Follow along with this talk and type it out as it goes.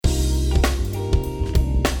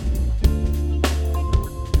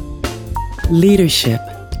Leadership,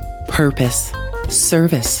 purpose,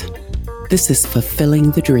 service. This is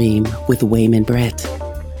Fulfilling the Dream with Wayman Britt.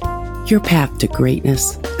 Your path to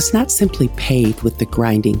greatness is not simply paved with the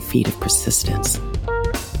grinding feet of persistence.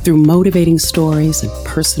 Through motivating stories and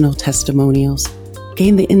personal testimonials,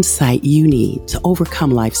 gain the insight you need to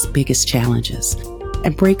overcome life's biggest challenges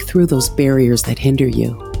and break through those barriers that hinder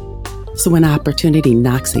you. So when opportunity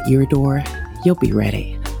knocks at your door, you'll be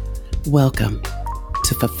ready. Welcome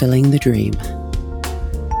to Fulfilling the Dream.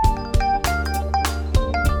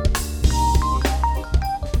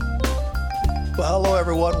 Well, hello,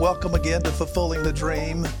 everyone. Welcome again to Fulfilling the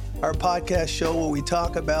Dream, our podcast show where we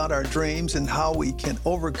talk about our dreams and how we can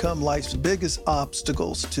overcome life's biggest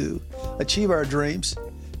obstacles to achieve our dreams.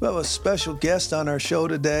 We have a special guest on our show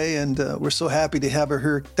today, and we're so happy to have her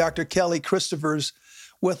here. Dr. Keli Christopher's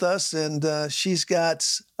with us, and she's got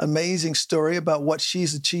an amazing story about what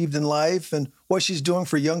she's achieved in life and what she's doing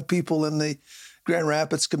for young people in the Grand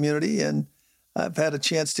Rapids community. And I've had a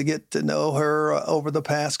chance to get to know her over the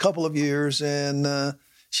past couple of years, and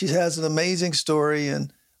she has an amazing story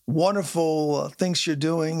and wonderful things she's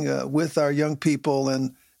doing with our young people,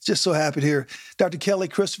 and just so happy to hear. Dr.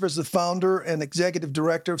 Keli Christopher is the founder and executive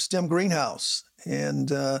director of STEM Greenhouse,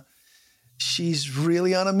 and she's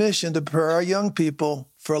really on a mission to prepare our young people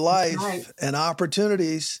for life and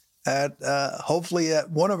opportunities at hopefully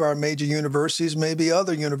at one of our major universities, maybe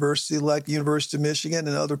other universities like the University of Michigan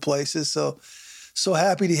and other places. So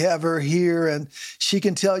happy to have her here, and she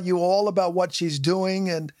can tell you all about what she's doing.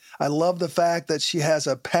 And I love the fact that she has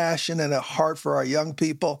a passion and a heart for our young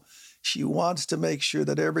people. She wants to make sure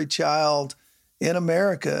that every child in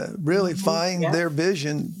America really find their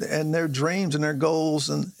vision and their dreams and their goals,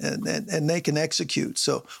 and they can execute.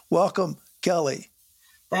 So welcome, Keli.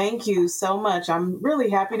 Thank you so much. I'm really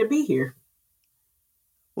happy to be here.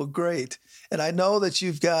 Well, great. And I know that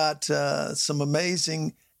you've got some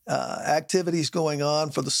amazing activities going on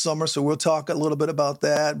for the summer, so we'll talk a little bit about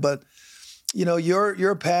that. But, you know,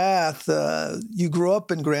 your path, you grew up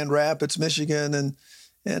in Grand Rapids, Michigan,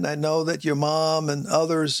 and I know that your mom and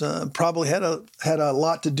others probably had a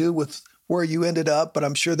lot to do with where you ended up, but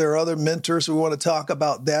I'm sure there are other mentors. We want to talk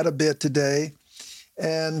about that a bit today.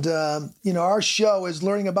 And, you know, our show is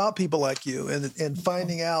learning about people like you and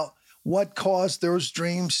finding out what caused those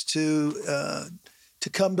dreams to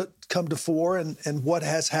come to fore, and what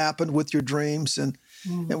has happened with your dreams. And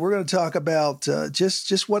we're going to talk about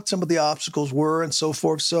just what some of the obstacles were and so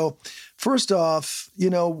forth. So first off, you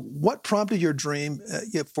know, what prompted your dream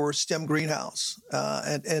for STEM Greenhouse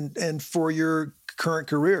and for your current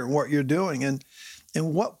career and what you're doing? And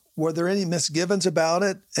what were there any misgivings about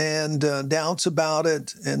it and doubts about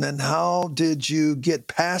it? And then how did you get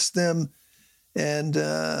past them? And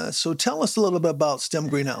so tell us a little bit about STEM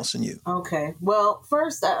Greenhouse and you. Okay. Well,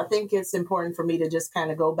 first, I think it's important for me to just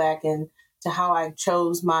kind of go back into how I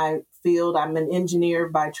chose my field. I'm an engineer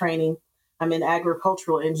by training. I'm in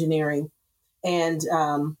agricultural engineering. And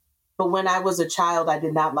but when I was a child, I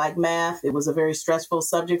did not like math. It was a very stressful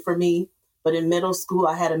subject for me. But in middle school,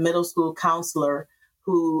 I had a middle school counselor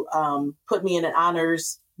who put me in an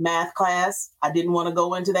honors math class. I didn't want to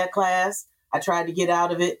go into that class. I tried to get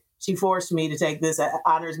out of it. She forced me to take this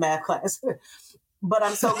honors math class. But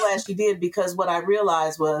I'm so glad she did, because what I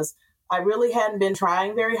realized was I really hadn't been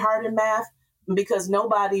trying very hard in math, because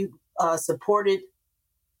nobody supported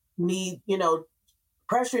me, you know,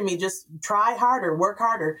 pressuring me, just try harder, work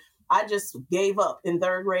harder. I just gave up in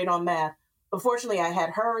third grade on math. But fortunately, I had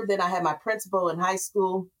her. Then I had my principal in high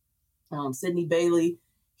school, Sidney Bailey.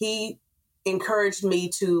 He encouraged me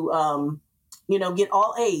to get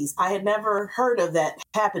all A's. I had never heard of that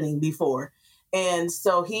happening before. And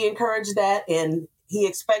so he encouraged that, and he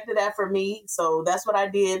expected that for me. So that's what I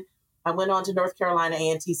did. I went on to North Carolina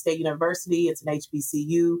A&T State University. It's an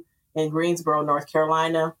HBCU in Greensboro, North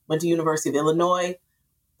Carolina. Went to University of Illinois.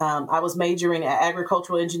 I was majoring at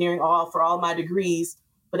agricultural engineering for all my degrees.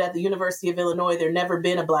 But at the University of Illinois, there never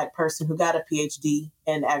been a Black person who got a PhD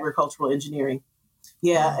in agricultural engineering.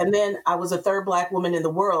 Yeah. And then I was the third Black woman in the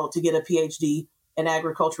world to get a PhD in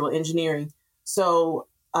agricultural engineering. So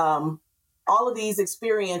all of these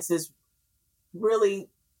experiences really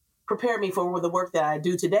prepared me for the work that I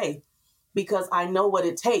do today, because I know what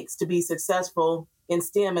it takes to be successful in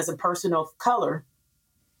STEM as a person of color.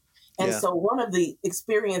 And so one of the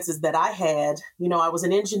experiences that I had, you know, I was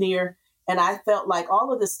an engineer, and I felt like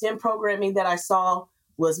all of the STEM programming that I saw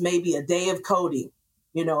was maybe a day of coding,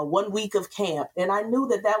 you know, 1 week of camp. And I knew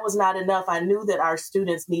that that was not enough. I knew that our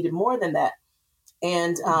students needed more than that.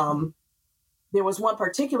 And there was one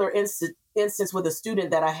particular instance with a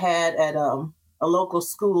student that I had at a local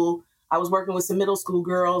school. I was working with some middle school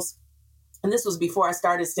girls, And this was before I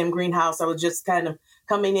started STEM Greenhouse. I was just kind of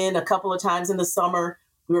coming in a couple of times in the summer.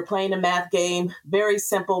 We were playing a math game, very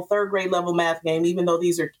simple third grade level math game, even though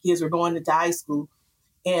these are kids who are going into high school.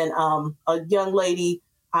 And a young lady,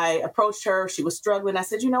 I approached her. She was struggling. I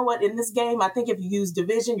said, you know what? In this game, I think if you use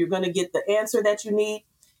division, you're going to get the answer that you need.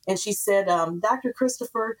 And she said, Dr.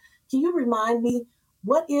 Christopher, can you remind me,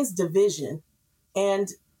 what is division? And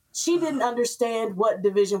she didn't understand what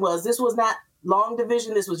division was. This was not long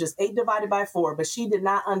division. This was just 8 divided by 4. But she did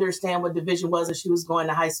not understand what division was as she was going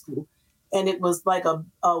to high school. And it was like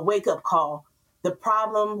a wake-up call. The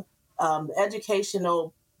problem,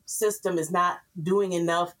 educational system is not doing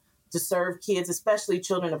enough to serve kids, especially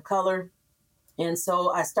children of color. And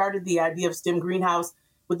so I started the idea of STEM Greenhouse,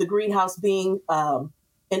 with the greenhouse being an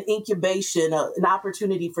incubation, an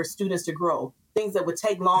opportunity for students to grow, things that would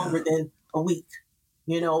take longer than a week,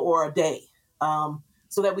 or a day,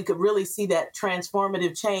 so that we could really see that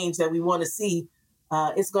transformative change that we want to see.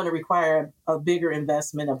 It's going to require a bigger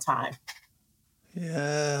investment of time.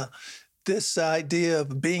 Yeah. This idea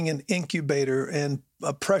of being an incubator and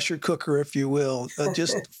a pressure cooker, if you will,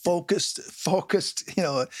 just focused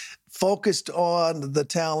on the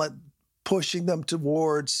talent, pushing them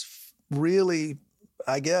towards really,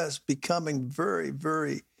 I guess, becoming very,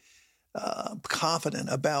 very confident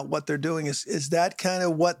about what they're doing. Is that kind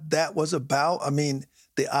of what that was about? I mean,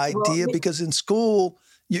 the idea, because in school,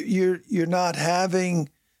 you're not having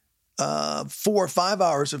 4 or 5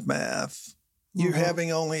 hours of math. You're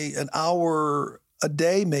having only an hour a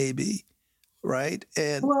day, maybe, right?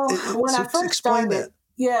 And when I first started,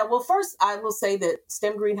 first I will say that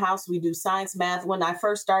STEM Greenhouse, we do science, math. When I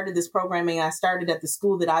first started this programming, I started at the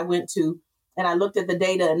school that I went to, and I looked at the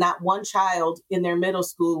data, and not one child in their middle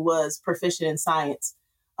school was proficient in science.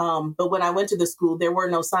 But when I went to the school, there were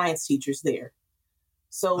no science teachers there.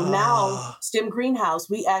 So now STEM Greenhouse,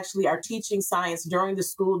 we actually are teaching science during the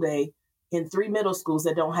school day in 3 middle schools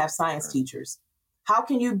that don't have science teachers. How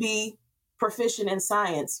can you be proficient in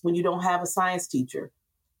science when you don't have a science teacher?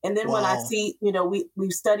 And then when I see,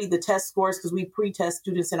 we've studied the test scores because we pre-test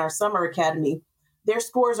students in our summer academy. Their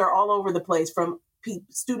scores are all over the place, from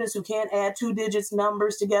students who can't add 2 digits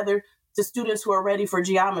numbers together to students who are ready for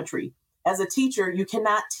geometry. As a teacher, you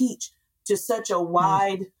cannot teach to such a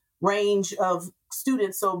wide range of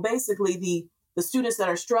students. So basically the students that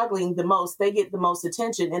are struggling the most, they get the most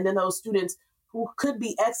attention. And then those students who could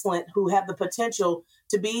be excellent, who have the potential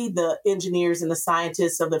to be the engineers and the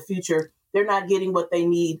scientists of the future, they're not getting what they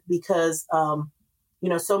need because,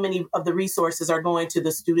 so many of the resources are going to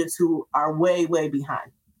the students who are way, way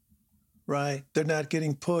behind. Right. They're not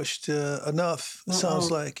getting pushed enough, it sounds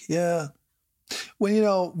like. Yeah.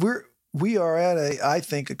 Well, we are at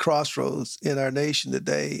a crossroads in our nation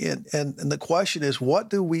today. And the question is, what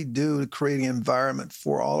do we do to create an environment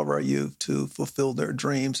for all of our youth to fulfill their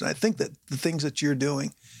dreams? And I think that the things that you're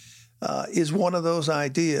doing is one of those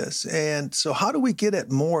ideas. And so how do we get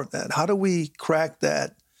at more of that? How do we crack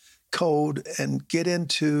that code and get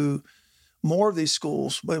into more of these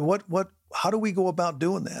schools? How do we go about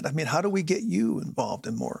doing that? I mean, how do we get you involved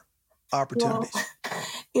in more opportunities?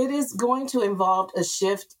 It is going to involve a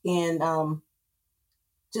shift in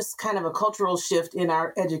just kind of a cultural shift in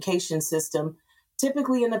our education system.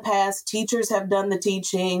 Typically in the past, teachers have done the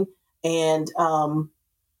teaching, and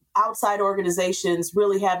outside organizations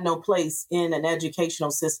really have no place in an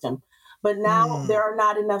educational system. But now there are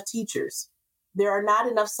not enough teachers. There are not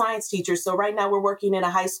enough science teachers. So right now we're working in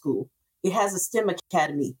a high school. It has a STEM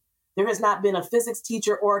academy. There has not been a physics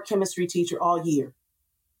teacher or a chemistry teacher all year.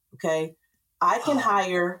 Okay. I can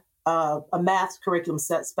hire a math curriculum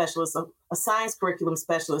specialist, a science curriculum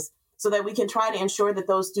specialist, so that we can try to ensure that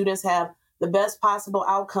those students have the best possible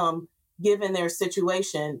outcome given their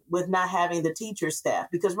situation with not having the teacher staff.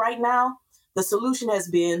 Because right now, the solution has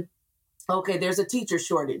been, okay, there's a teacher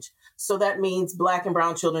shortage. So that means Black and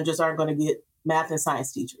brown children just aren't going to get math and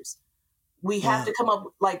science teachers. We have to come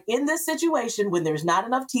up, like in this situation, when there's not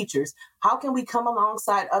enough teachers, how can we come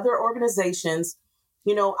alongside other organizations?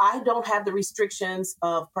 I don't have the restrictions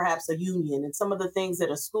of perhaps a union and some of the things that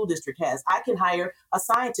a school district has. I can hire a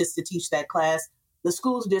scientist to teach that class. The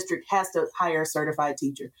school district has to hire a certified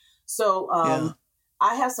teacher. So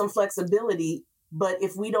I have some flexibility, but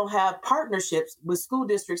if we don't have partnerships with school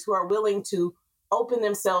districts who are willing to open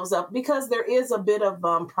themselves up, because there is a bit of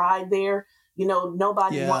pride there,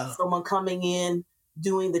 nobody wants someone coming in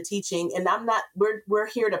doing the teaching. And we're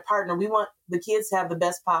here to partner. We want the kids to have the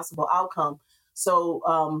best possible outcome. So,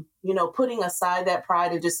 putting aside that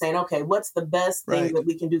pride and just saying, okay, what's the best thing that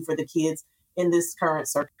we can do for the kids in this current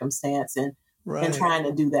circumstance and trying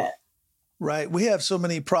to do that. Right. We have so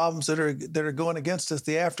many problems that are going against us.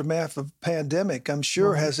 The aftermath of pandemic, I'm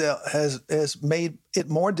sure, has made it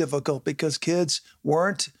more difficult because kids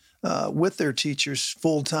weren't with their teachers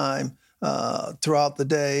full time throughout the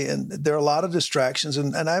day, and there are a lot of distractions.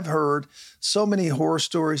 And I've heard so many horror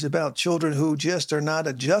stories about children who just are not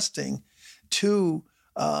adjusting to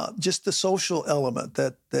just the social element,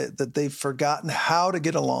 that they've forgotten how to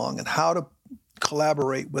get along and how to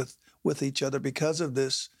collaborate with each other because of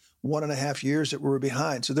this 1.5 years that we were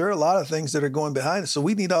behind. So there are a lot of things that are going behind us. So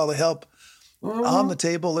we need all the help on the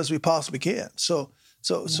table as we possibly can. So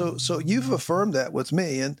you've affirmed that with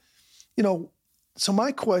me. And, so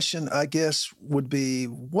my question, I guess, would be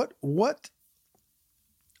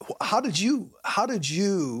how did you,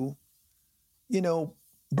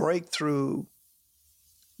 break through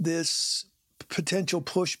this potential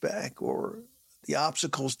pushback or the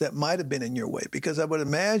obstacles that might have been in your way? Because I would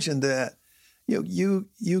imagine that you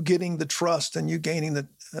getting the trust and you gaining the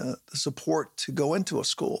support to go into a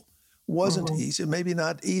school wasn't easy, maybe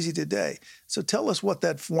not easy today. So tell us what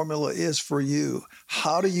that formula is for you.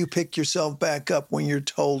 How do you pick yourself back up when you're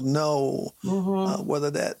told no? How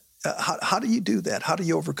do you do that? How do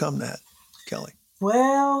you overcome that, Keli?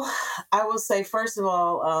 Well, I will say, first of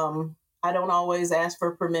all, I don't always ask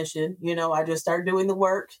for permission. I just start doing the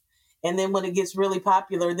work. And then when it gets really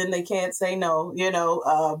popular, then they can't say no,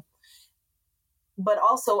 but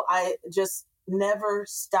also I just never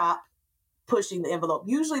stop pushing the envelope.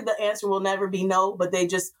 Usually the answer will never be no, but they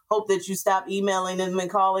just hope that you stop emailing them and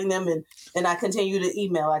calling them. And I continue to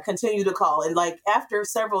email, I continue to call. And like after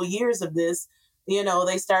several years of this,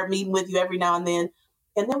 they start meeting with you every now and then.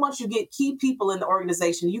 And then once you get key people in the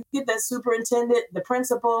organization, you get that superintendent, the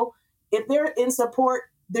principal, if they're in support,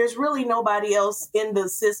 there's really nobody else in the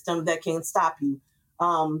system that can stop you.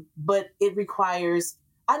 But it requires,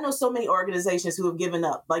 I know so many organizations who have given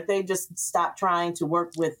up, like they just stopped trying to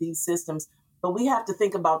work with these systems. But we have to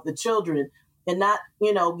think about the children and not,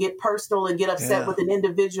 get personal and get upset with an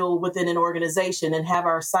individual within an organization, and have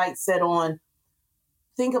our sights set on,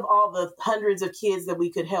 think of all the hundreds of kids that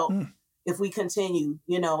we could help if we continue,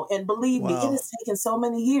 and believe me, it has taken so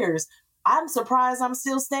many years. I'm surprised I'm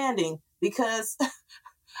still standing because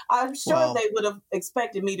I'm sure they would have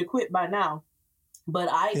expected me to quit by now. But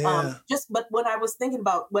but when I was thinking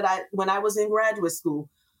about when I was in graduate school,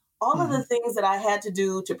 all of the things that I had to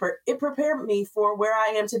do it prepared me for where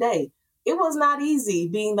I am today. It was not easy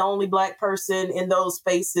being the only Black person in those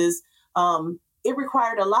spaces. It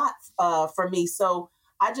required a lot for me. So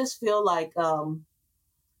I just feel like,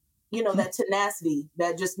 that tenacity,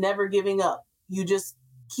 that just never giving up. You just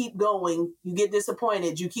keep going. You get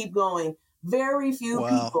disappointed. You keep going. Very few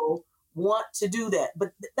people want to do that,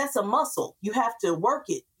 but that's a muscle. You have to work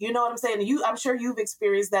it. You know what I'm saying? I'm sure you've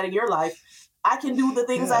experienced that in your life. I can do the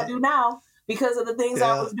things I do now because of the things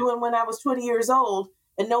I was doing when I was 20 years old,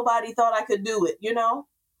 and nobody thought I could do it,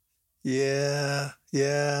 Yeah,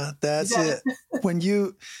 that's it. When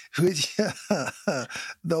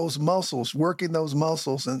those muscles, working those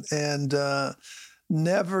muscles and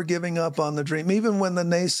never giving up on the dream, even when the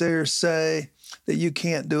naysayers say that you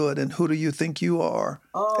can't do it and who do you think you are?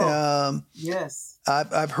 Yes.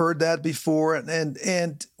 I've heard that before,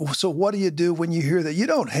 and so what do you do when you hear that? You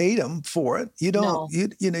don't hate them for it. You don't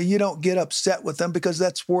you don't get upset with them because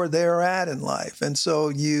that's where they're at in life, and so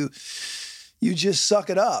you just suck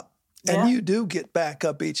it up, and you do get back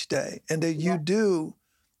up each day, and that you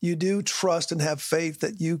do trust and have faith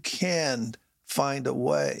that you can find a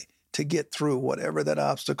way to get through whatever that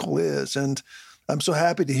obstacle is. And I'm so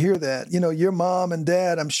happy to hear that. Your mom and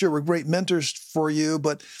dad, I'm sure, were great mentors for you,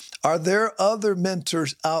 but are there other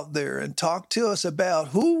mentors out there? And talk to us about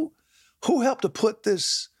who helped to put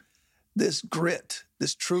this grit,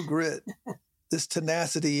 this true grit, this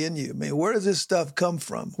tenacity in you. I mean, where does this stuff come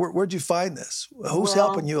from? Where'd you find this? Who's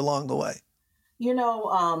helping you along the way?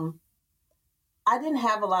 I didn't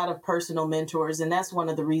have a lot of personal mentors, and that's one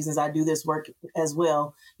of the reasons I do this work as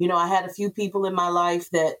well. I had a few people in my life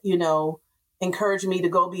that, encouraged me to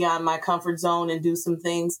go beyond my comfort zone and do some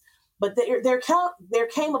things. But there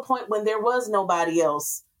came a point when there was nobody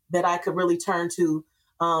else that I could really turn to.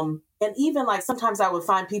 And even like sometimes I would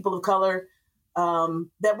find people of color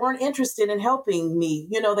that weren't interested in helping me.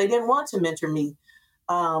 They didn't want to mentor me.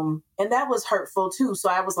 And that was hurtful too.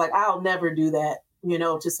 So I was like, I'll never do that,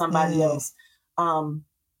 to somebody else.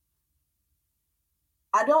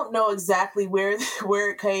 I don't know exactly where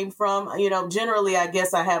it came from. Generally, I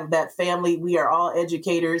guess I have that family. We are all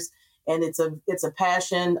educators, and it's a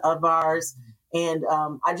passion of ours. And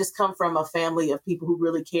I just come from a family of people who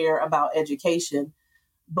really care about education.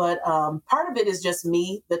 But part of it is just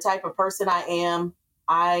me, the type of person I am.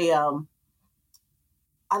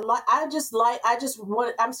 I'm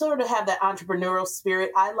sort of have that entrepreneurial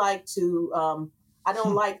spirit. I like to, I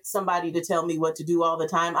don't like somebody to tell me what to do all the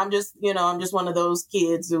time. I'm just one of those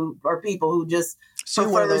kids or people who just So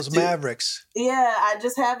you're one of those mavericks. Yeah, I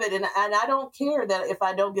just have it. And I don't care that if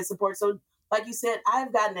I don't get support. So like you said,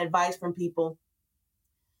 I've gotten advice from people.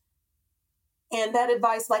 And that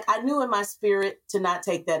advice, like I knew in my spirit to not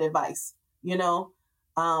take that advice, and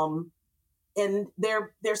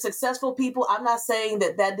they're successful people. I'm not saying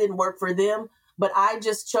that didn't work for them, but I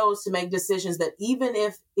just chose to make decisions that even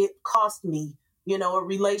if it cost me, a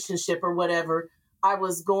relationship or whatever, I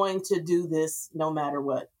was going to do this no matter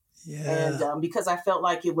what. Yeah. And because I felt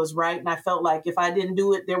like it was right. And I felt like if I didn't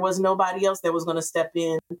do it, there was nobody else that was going to step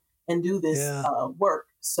in and do this work.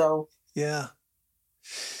 So yeah.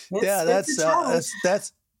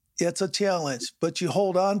 It's a challenge, but you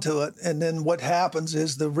hold on to it. And then what happens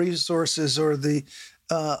is the resources or the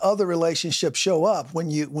other relationships show up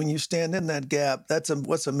when you stand in that gap. That's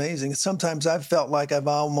what's amazing. Sometimes I've felt like I've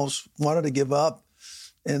almost wanted to give up.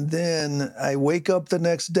 And then I wake up the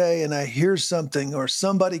next day and I hear something or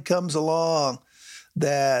somebody comes along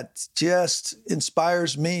that just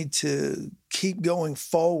inspires me to keep going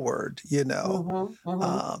forward,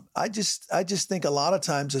 I just think a lot of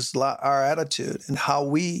times it's our attitude and how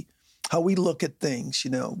we look at things.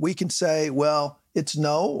 We can say, well, it's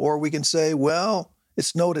no, or we can say, well,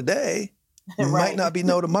 it's no today. It might not be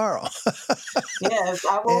no tomorrow. Yes,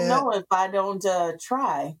 I won't know if I don't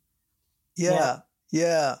try. Yeah.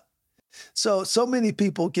 So many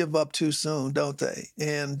people give up too soon, don't they?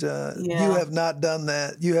 And you have not done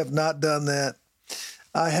that.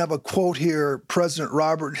 I have a quote here. President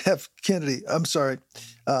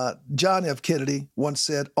John F. Kennedy once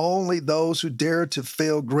said, "Only those who dare to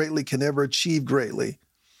fail greatly can ever achieve greatly."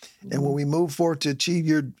 Mm-hmm. And when we move forward to achieve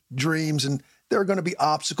your dreams, and there are going to be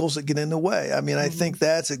obstacles that get in the way. I mean, I think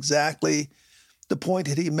that's exactly the point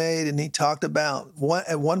that he made, and he talked about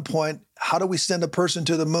at one point, how do we send a person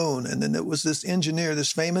to the moon? And then it was this engineer,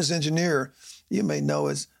 this famous engineer, you may know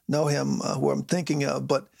him, who I'm thinking of,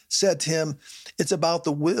 but said to him, it's about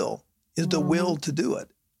the will, is the will to do it.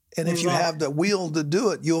 And if you have the will to do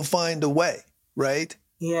it, you'll find a way, right?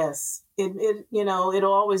 Yes.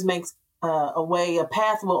 It'll always make a way, a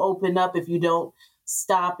path will open up if you don't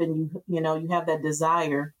stop and you have that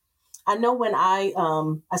desire. I know when I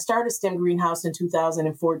started STEM Greenhouse in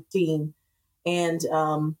 2014, and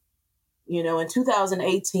in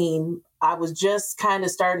 2018, I was just kind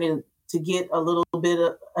of starting to get a little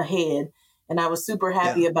bit ahead, and I was super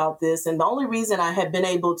happy about this. And the only reason I had been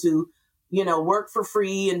able to, work for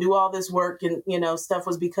free and do all this work and stuff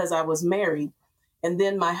was because I was married, and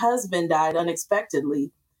then my husband died unexpectedly,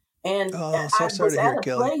 and I was at a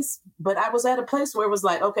place, but I was at a place where it was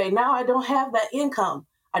like, okay, now I don't have that income.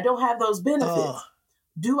 I don't have those benefits.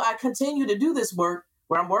 Do I continue to do this work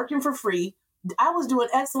where I'm working for free? I was doing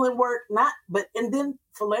excellent work, and then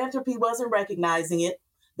philanthropy wasn't recognizing it.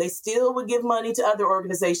 They still would give money to other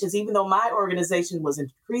organizations, even though my organization was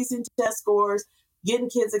increasing test scores, getting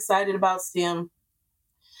kids excited about STEM.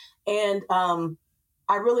 And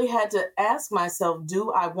I really had to ask myself,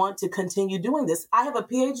 do I want to continue doing this? I have a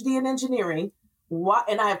PhD in engineering,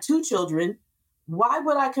 and I have 2 children. Why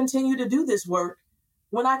would I continue to do this work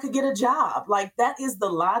when I could get a job? Like, that is the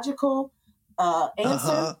logical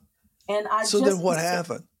answer. And then what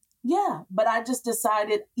happened? Yeah, but I just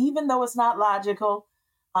decided, even though it's not logical,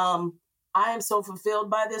 I am so fulfilled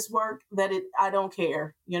by this work that I don't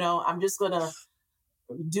care. I'm just going to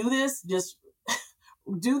do this, just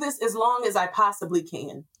do this as long as I possibly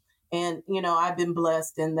can. And, I've been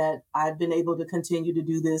blessed in that I've been able to continue to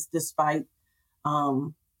do this despite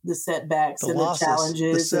the setbacks and losses, the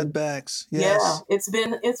challenges. The setbacks, yes.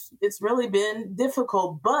 Yeah, it's really been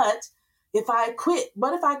difficult. But if I quit,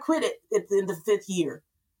 it in the 5th year?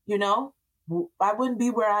 I wouldn't be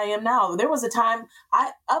where I am now. There was a time,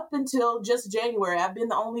 up until just January, I've been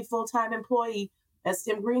the only full-time employee at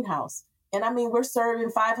STEM Greenhouse. And I mean, we're serving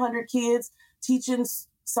 500 kids, teaching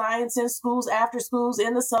science in schools, after schools,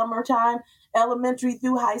 in the summertime, elementary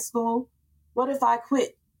through high school. What if I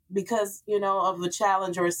quit because, of a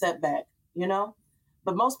challenge or a setback,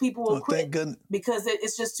 But most people will quit because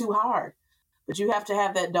it's just too hard. But you have to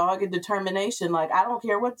have that dogged determination. Like, I don't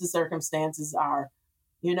care what the circumstances are.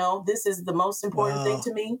 This is the most important thing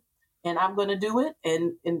to me, and I'm going to do it.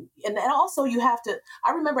 And also you have to,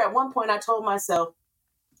 I remember at one point I told myself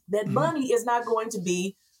that money is not going to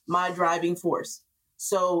be my driving force.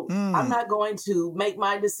 So I'm not going to make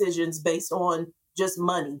my decisions based on just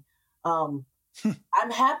money. I'm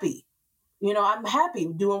happy. I'm happy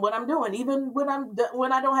doing what I'm doing. Even when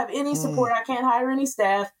I don't have any support, I can't hire any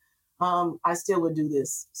staff. I still would do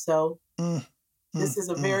this. So this is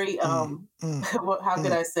a very, how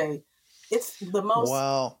could I say? It's the most,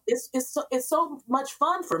 wow. It's so much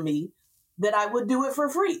fun for me that I would do it for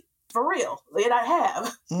free, for real. And I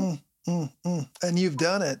have. And you've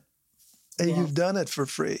done it. And Yes. you've done it for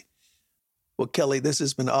free. Well, Keli, this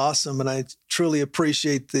has been awesome. And I truly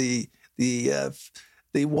appreciate the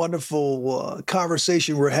wonderful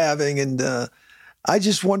conversation we're having. And I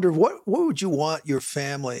just wonder, what would you want your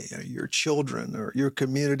family or your children or your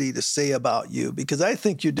community to say about you? Because I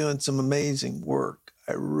think you're doing some amazing work.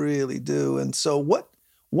 I really do. And so what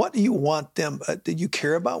do you want them? Do you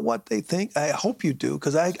care about what they think? I hope you do,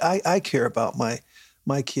 because I care about my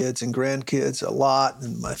kids and grandkids a lot,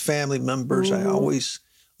 and my family members. I always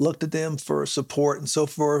looked at them for support and so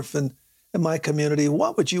forth. And in my community,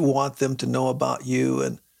 what would you want them to know about you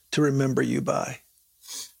and to remember you by?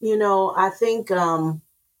 I think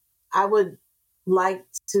I would like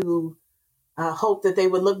to hope that they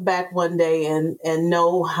would look back one day and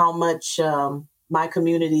know how much my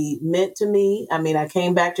community meant to me. I mean, I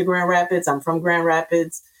came back to Grand Rapids. I'm from Grand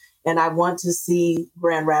Rapids, and I want to see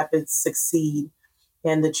Grand Rapids succeed.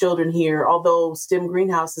 And the children here, although STEM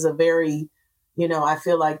Greenhouse is a very, I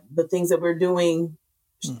feel like the things that we're doing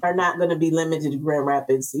are not going to be limited to Grand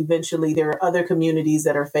Rapids. Eventually, there are other communities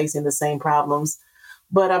that are facing the same problems.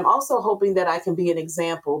 But I'm also hoping that I can be an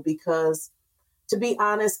example, because, to be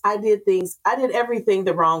honest, I did everything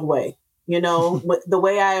the wrong way. The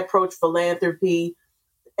way I approach philanthropy,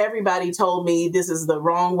 everybody told me this is the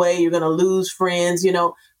wrong way. You're going to lose friends.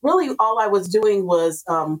 Really all I was doing was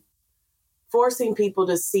forcing people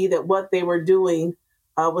to see that what they were doing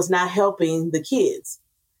was not helping the kids.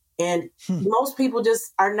 And most people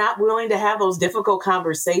just are not willing to have those difficult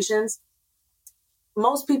conversations.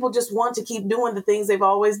 Most people just want to keep doing the things they've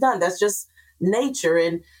always done. That's just nature.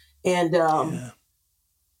 And if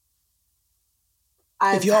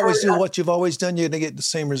you always do what you've always done, you're going to get the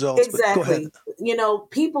same results. Exactly. But go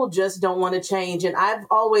ahead. People just don't want to change. And I've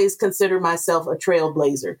always considered myself a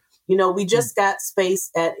trailblazer. We just got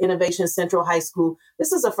space at Innovation Central High School.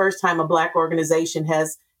 This is the first time a Black organization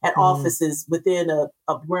has had offices within a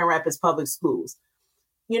Grand Rapids Public Schools.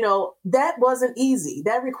 That wasn't easy.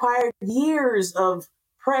 That required years of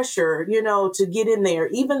pressure, to get in there,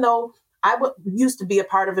 even though I used to be a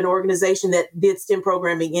part of an organization that did STEM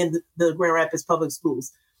programming in the Grand Rapids Public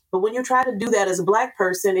Schools. But when you try to do that as a Black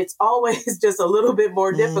person, it's always just a little bit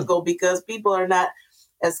more difficult, because people are not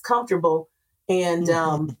as comfortable. And,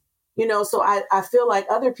 so I feel like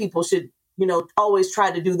other people should, always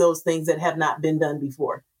try to do those things that have not been done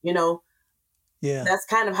before, Yeah, that's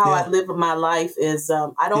kind of how I live my life. Is I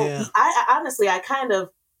honestly, I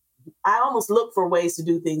almost look for ways to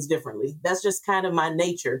do things differently. That's just kind of my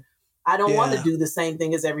nature. I don't want to do the same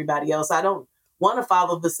thing as everybody else. I don't want to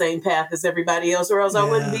follow the same path as everybody else, or else I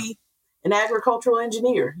wouldn't be an agricultural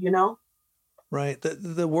engineer, Right.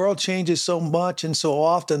 The world changes so much, and so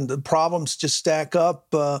often the problems just stack up.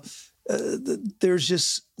 There's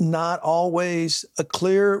just not always a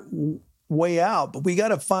clear way out, but we got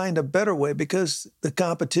to find a better way, because the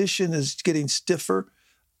competition is getting stiffer,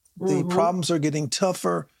 the problems are getting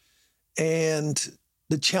tougher, and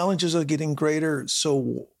the challenges are getting greater.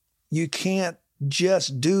 So you can't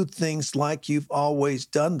just do things like you've always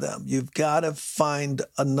done them. You've got to find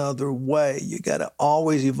another way. You got to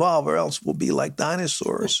always evolve, or else we'll be like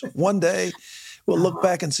dinosaurs. One day we'll look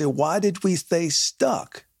back and say, why did we stay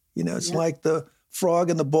stuck? It's like the frog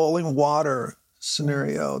in the boiling water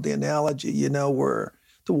scenario, the analogy, where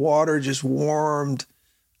the water just warmed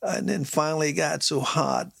and then finally got so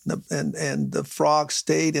hot, and the frog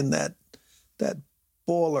stayed in that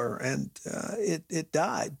boiler, and it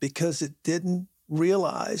died because it didn't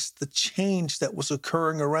realize the change that was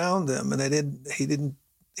occurring around them, and he didn't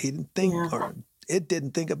think, or it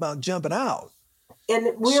didn't think about jumping out. And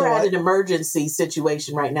we're at an emergency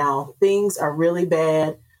situation right now. Things are really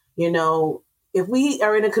bad. If we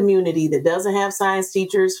are in a community that doesn't have science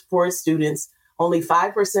teachers for its students, only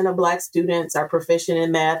 5% of Black students are proficient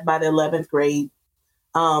in math by the 11th grade.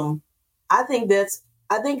 I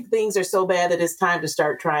think things are so bad that it's time to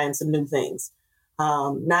start trying some new things.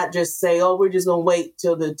 Not just say, we're just going to wait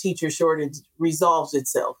till the teacher shortage resolves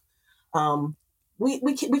itself.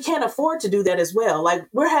 We can't afford to do that as well. Like,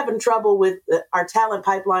 we're having trouble with our talent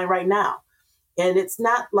pipeline right now. And it's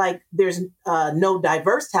not like there's no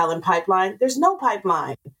diverse talent pipeline. There's no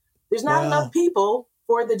pipeline. There's not enough people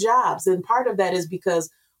for the jobs. And part of that is because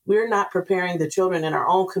we're not preparing the children in our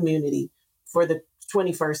own community for the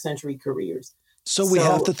 21st century careers. So we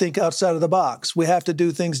have to think outside of the box. We have to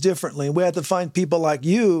do things differently. We have to find people like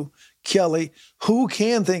you, Keli, who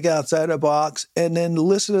can think outside the box, and then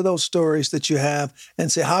listen to those stories that you have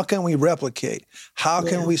and say, how can we replicate? How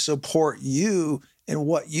can we support you in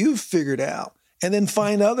what you've figured out? And then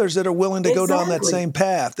find others that are willing to go down that same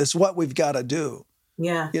path. That's what we've got to do.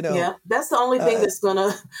 Yeah. That's the only thing that's going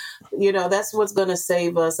to, that's what's going to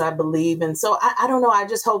save us, I believe. And so I don't know. I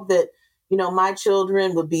just hope that, my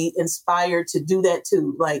children would be inspired to do that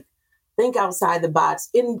too. Like, think outside the box.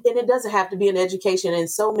 And it doesn't have to be in education, in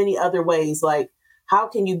so many other ways. Like, how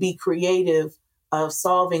can you be creative of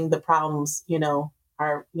solving the problems,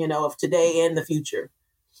 of today and the future?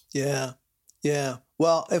 Yeah. Yeah.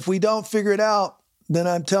 Well, if we don't figure it out, then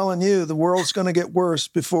I'm telling you, the world's going to get worse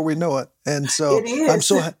before we know it. And so I'm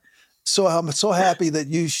so happy that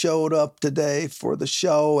you showed up today for the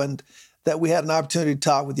show and that we had an opportunity to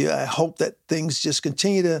talk with you. I hope that things just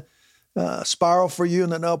continue to spiral for you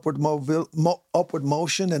in an upward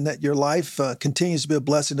motion, and that your life continues to be a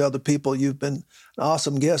blessing to other people. You've been an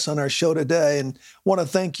awesome guest on our show today, and want to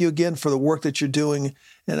thank you again for the work that you're doing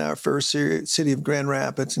in our first city of Grand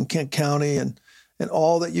Rapids and Kent County, and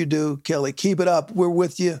all that you do, Keli. Keep it up. We're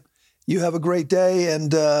with you. You have a great day,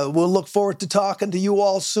 and we'll look forward to talking to you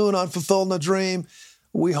all soon on Fulfilling the Dream.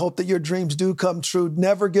 We hope that your dreams do come true.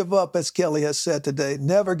 Never give up, as Keli has said today.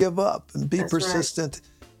 Never give up, and be persistent. Right.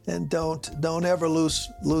 And don't ever lose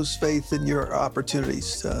faith in your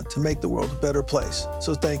opportunities to make the world a better place.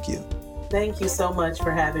 So thank you. Thank you so much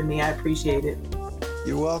for having me. I appreciate it.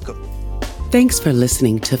 You're welcome. Thanks for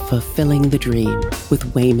listening to Fulfilling the Dream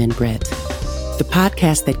with Wayman Britt, the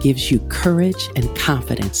podcast that gives you courage and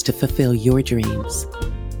confidence to fulfill your dreams.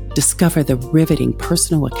 Discover the riveting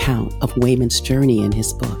personal account of Wayman's journey in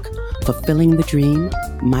his book, Fulfilling the Dream,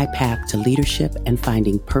 My Path to Leadership and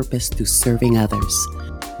Finding Purpose Through Serving Others.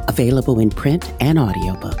 Available in print and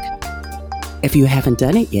audiobook. If you haven't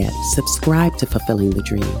done it yet, subscribe to Fulfilling the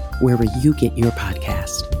Dream wherever you get your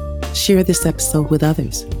podcast. Share this episode with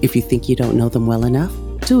others. If you think you don't know them well enough,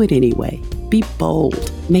 do it anyway. Be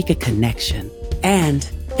bold. Make a connection. And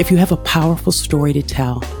if you have a powerful story to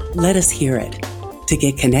tell, let us hear it. To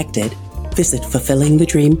get connected, visit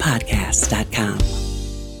fulfillingthedreampodcast.com.